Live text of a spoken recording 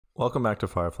Welcome back to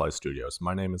Firefly Studios.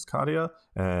 My name is Kadia,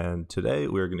 and today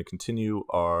we're going to continue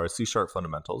our C#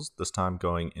 fundamentals, this time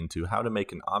going into how to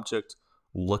make an object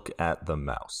look at the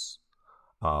mouse.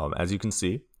 As you can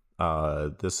see,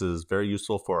 this is very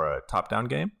useful for a top-down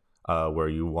game where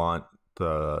you want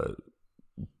the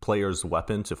player's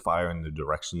weapon to fire in the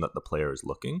direction that the player is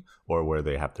looking or where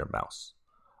they have their mouse.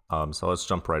 So let's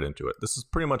jump right into it. This is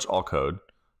pretty much all code.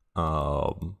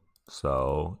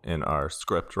 So in our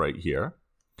script right here,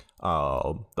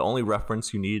 the only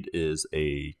reference you need is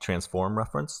a transform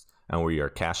reference, and we are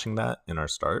caching that in our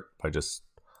start by just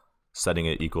setting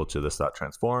it equal to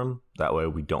this.transform. That way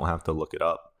we don't have to look it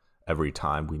up every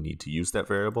time we need to use that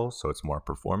variable, so it's more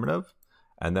performative.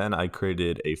 And then I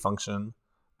created a function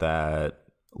that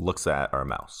looks at our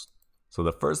mouse. So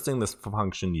the first thing this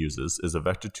function uses is a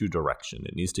vector2 direction.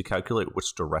 It needs to calculate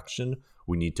which direction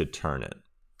we need to turn in.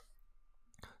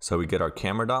 So we get our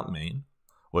camera.main,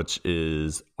 which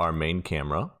is our main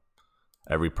camera.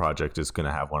 Every project is going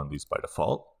to have one of these by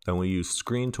default. Then we use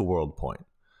screen to world point,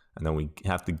 and then we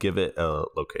have to give it a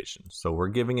location. So we're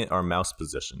giving it our mouse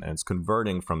position, and it's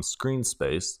converting from screen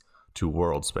space to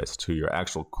world space, to your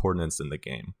actual coordinates in the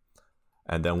game.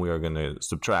 And then we are going to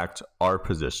subtract our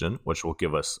position, which will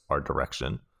give us our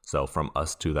direction, so from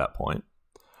us to that point.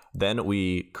 Then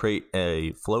we create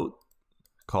a float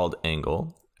called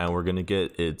angle, and we're going to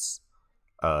get its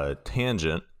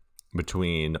tangent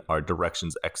between our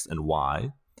directions x and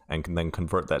y, and can then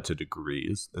convert that to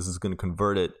degrees. This is going to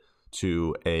convert it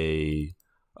to a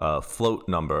float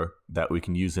number that we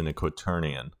can use in a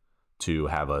quaternion to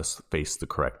have us face the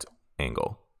correct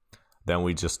angle. Then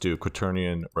we just do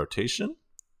quaternion rotation,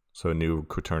 so a new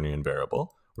quaternion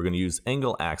variable. We're going to use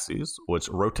angle axes, which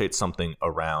rotates something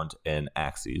around an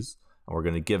axis, and we're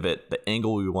going to give it the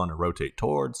angle we want to rotate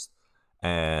towards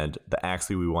and the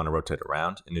axis we want to rotate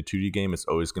around. In a 2D game, it's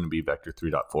always going to be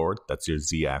vector3.forward. That's your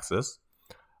z-axis.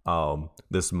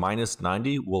 This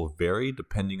 -90 will vary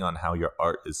depending on how your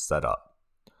art is set up.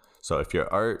 So if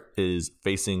your art is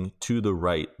facing to the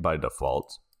right by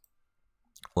default,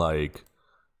 like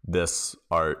this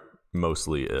art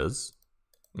mostly is,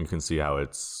 you can see how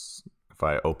it's, if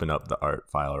I open up the art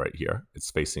file right here, it's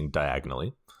facing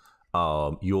diagonally.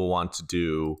 You'll want to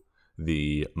do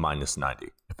the -90.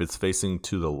 If it's facing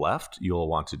to the left, you'll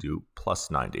want to do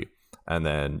 +90. And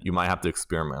then you might have to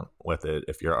experiment with it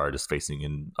if your art is facing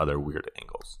in other weird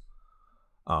angles.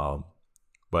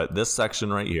 But this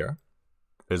section right here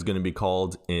is going to be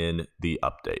called in the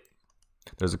update.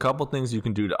 There's a couple things you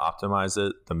can do to optimize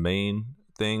it. The main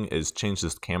thing is change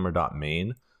this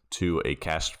camera.main to a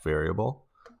cached variable.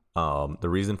 The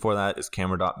reason for that is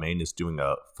camera.main is doing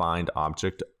a find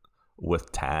object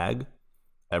with tag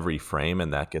every frame,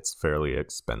 and that gets fairly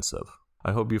expensive.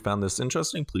 I hope you found this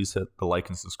interesting. Please hit the like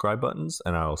and subscribe buttons,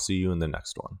 and I'll see you in the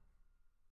next one.